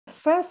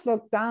first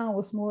lockdown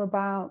was more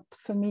about,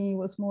 for me,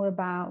 was more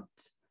about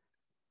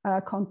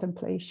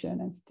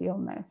contemplation and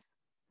stillness.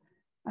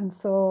 And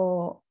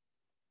so,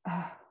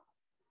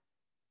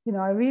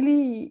 I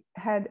really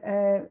had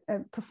a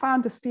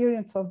profound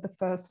experience of the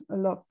first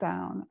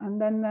lockdown.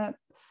 And then the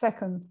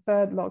second,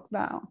 third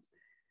lockdown,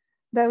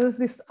 there was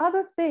this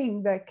other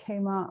thing that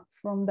came up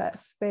from that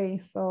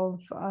space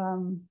of,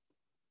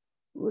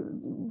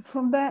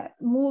 from that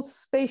more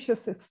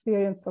spacious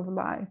experience of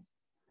life.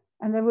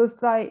 And there was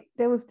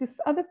this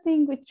other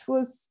thing which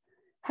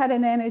had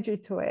an energy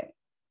to it.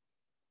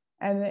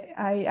 And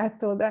I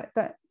thought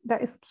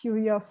that is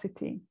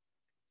curiosity.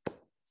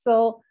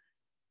 So,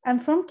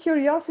 and from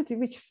curiosity,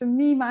 which for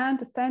me, my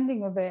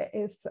understanding of it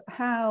is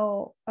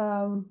how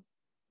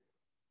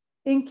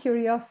in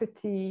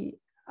curiosity,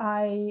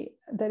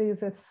 there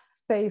is a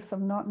space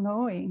of not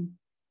knowing,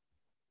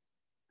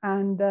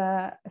 and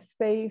a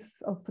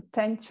space of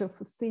potential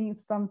for seeing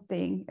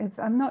something.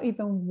 I'm not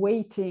even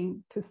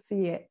waiting to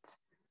see it.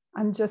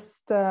 I'm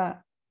just,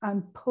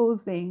 I'm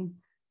pausing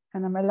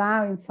and I'm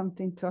allowing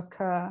something to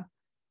occur.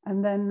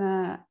 And then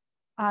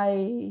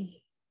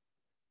I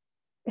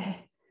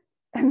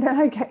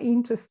get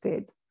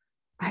interested.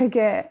 I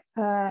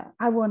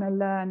want to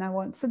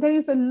learn. So there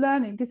is a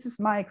learning. This is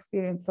my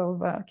experience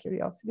of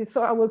curiosity.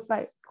 So I was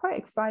like quite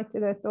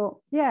excited. I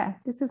thought, yeah,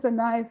 this is a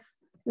nice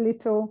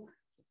little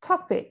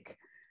topic.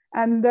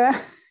 And and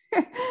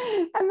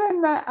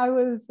then I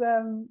was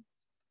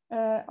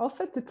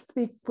offered to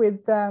speak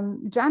with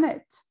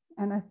Janet.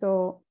 And I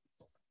thought,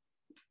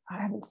 I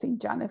haven't seen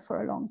Janet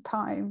for a long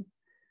time.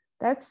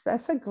 That's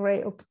a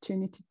great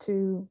opportunity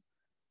to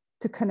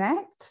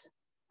connect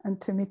and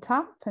to meet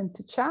up and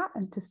to chat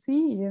and to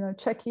see,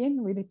 check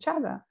in with each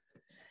other.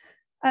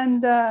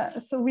 And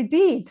so we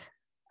did.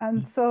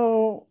 And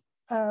so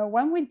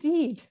when we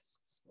did,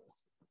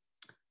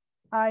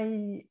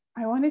 I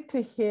wanted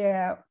to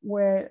hear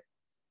where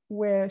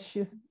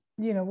she's,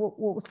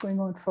 what was going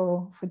on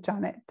for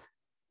Janet.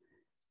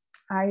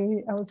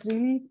 I was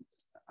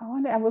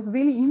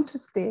really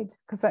interested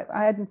because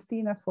I hadn't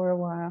seen her for a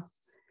while.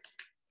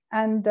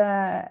 And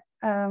as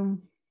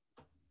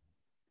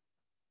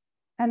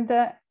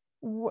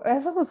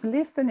I was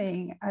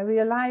listening, I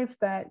realized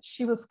that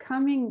she was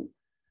coming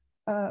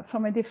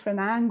from a different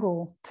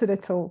angle to the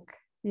talk,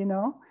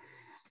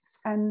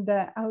 and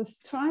I was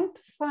trying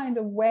to find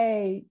a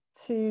way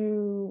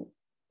to,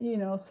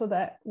 so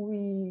that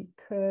we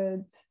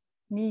could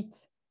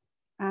meet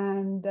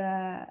and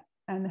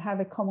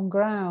have a common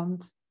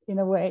ground in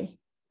a way.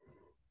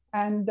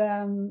 And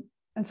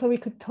so we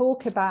could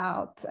talk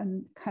about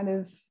and kind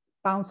of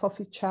bounce off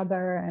each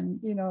other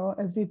and,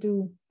 as you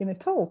do in a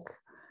talk.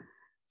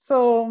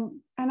 So,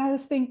 and I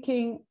was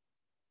thinking,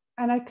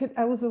 and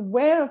I was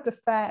aware of the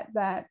fact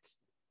that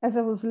as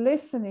I was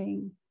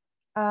listening,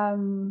 I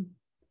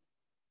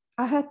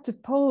had to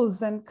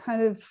pause and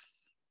kind of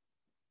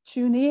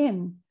tune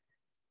in,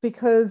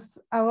 because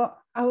I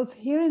was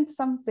hearing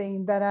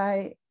something that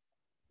I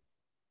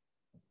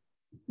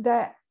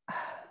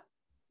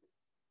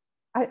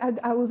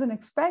wasn't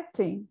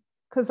expecting,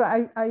 because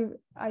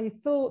I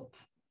thought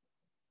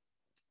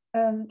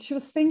she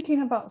was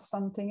thinking about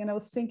something and I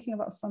was thinking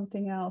about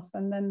something else,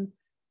 and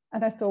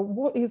I thought,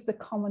 what is the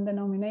common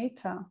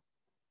denominator?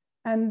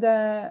 And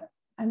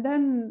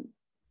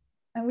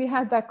we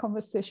had that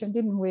conversation,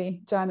 didn't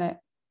we, Janet?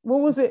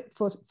 What was it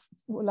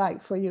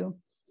like for you?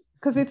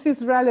 Because it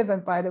is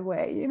relevant, by the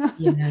way,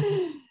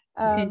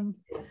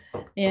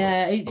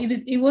 Yeah.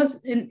 It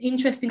was an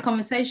interesting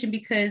conversation,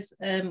 because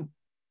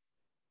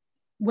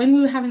when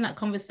we were having that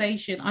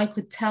conversation, I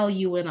could tell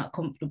you were not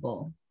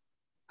comfortable.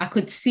 I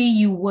could see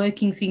you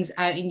working things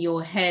out in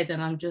your head,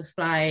 and I'm just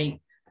like,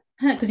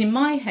 because in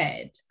my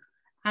head,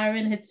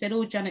 Aaron had said,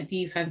 oh, Janet, do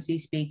you fancy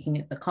speaking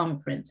at the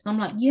conference? And I'm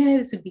like, yeah,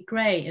 this would be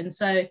great. And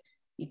so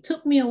it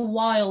took me a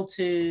while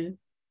to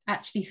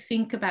actually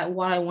think about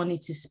what I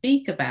wanted to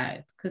speak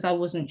about, because I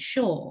wasn't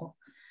sure.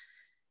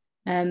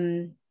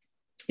 In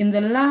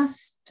the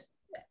last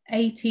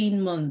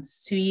 18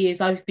 months, 2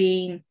 years, I've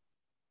been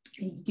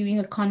doing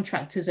a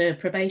contract as a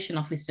probation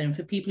officer. And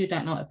for people who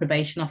don't know what a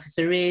probation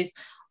officer is,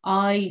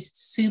 I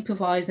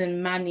supervise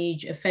and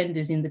manage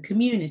offenders in the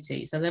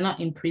community. So they're not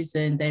in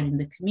prison, they're in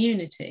the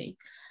community.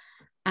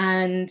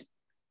 And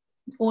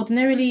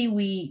ordinarily,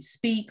 we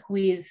speak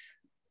with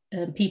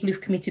people who've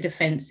committed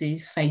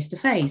offences face to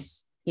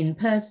face, in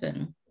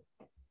person.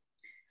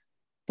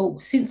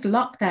 But since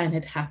lockdown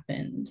had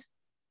happened,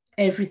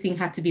 everything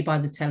had to be by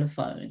the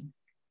telephone.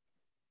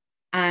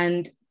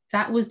 And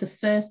that was the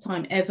first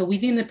time ever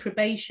within the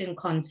probation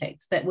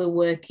context that we're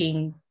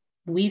working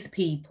with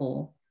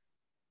people.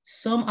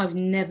 Some I've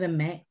never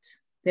met.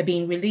 They're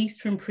being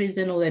released from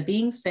prison or they're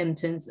being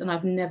sentenced, and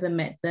I've never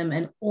met them.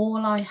 And all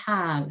I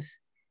have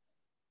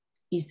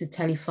is the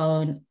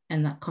telephone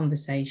and that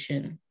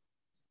conversation.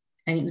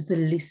 And it was the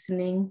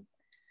listening.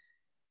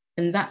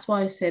 And that's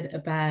why I said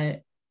about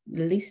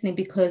listening,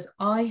 because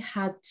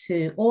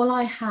all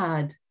I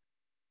had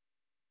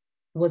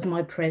was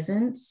my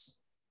presence,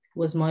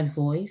 was my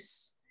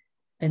voice,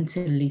 and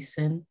to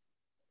listen.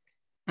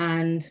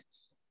 And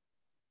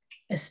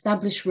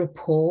establish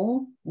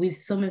rapport with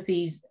some of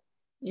these,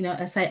 you know,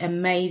 I say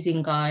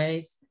amazing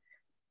guys.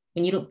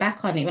 When you look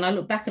back on it, when I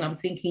look back and I'm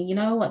thinking, you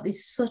know what, this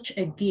is such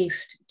a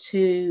gift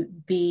to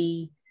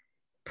be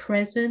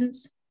present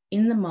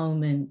in the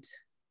moment,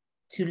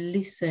 to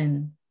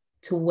listen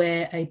to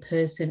where a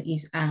person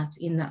is at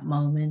in that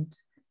moment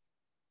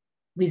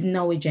with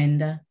no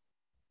agenda.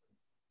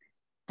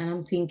 And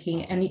I'm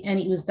thinking, and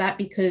it was that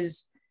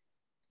because,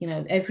 you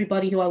know,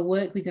 everybody who I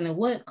work with in a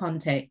work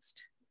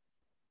context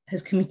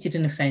has committed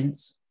an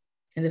offense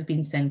and they've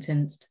been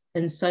sentenced.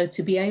 And so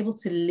to be able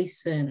to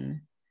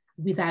listen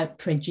without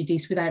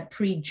prejudice, without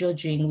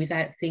prejudging,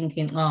 without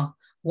thinking, oh,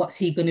 what's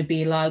he going to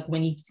be like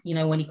when he, you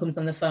know, when he comes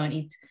on the phone,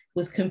 it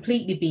was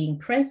completely being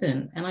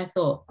present. And I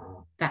thought,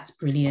 that's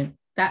brilliant.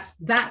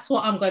 That's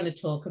what I'm going to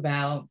talk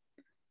about.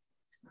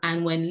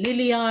 And when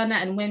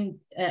Liliana, and when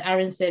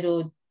Aaron said,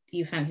 oh, do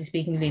you fancy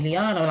speaking to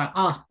Liliana? I'm like,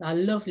 oh, I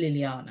love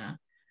Liliana.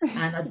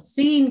 And I'd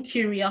seen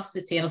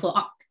Curiosity and I thought,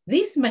 oh,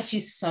 this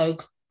meshes so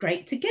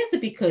great together,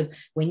 because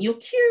when you're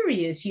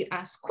curious, you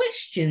ask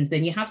questions,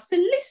 then you have to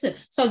listen.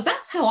 So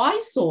that's how I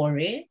saw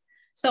it.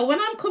 So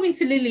when I'm coming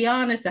to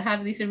Liliana to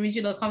have this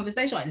original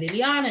conversation, like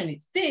Liliana, and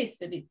it's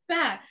this and it's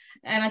that,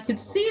 and I could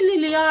see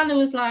Liliana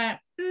was like,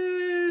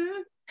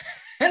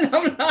 and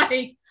I'm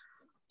like,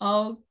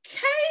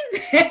 okay,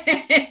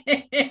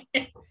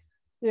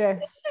 yes,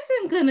 this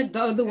isn't gonna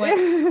go the way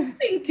I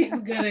think it's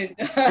gonna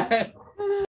go.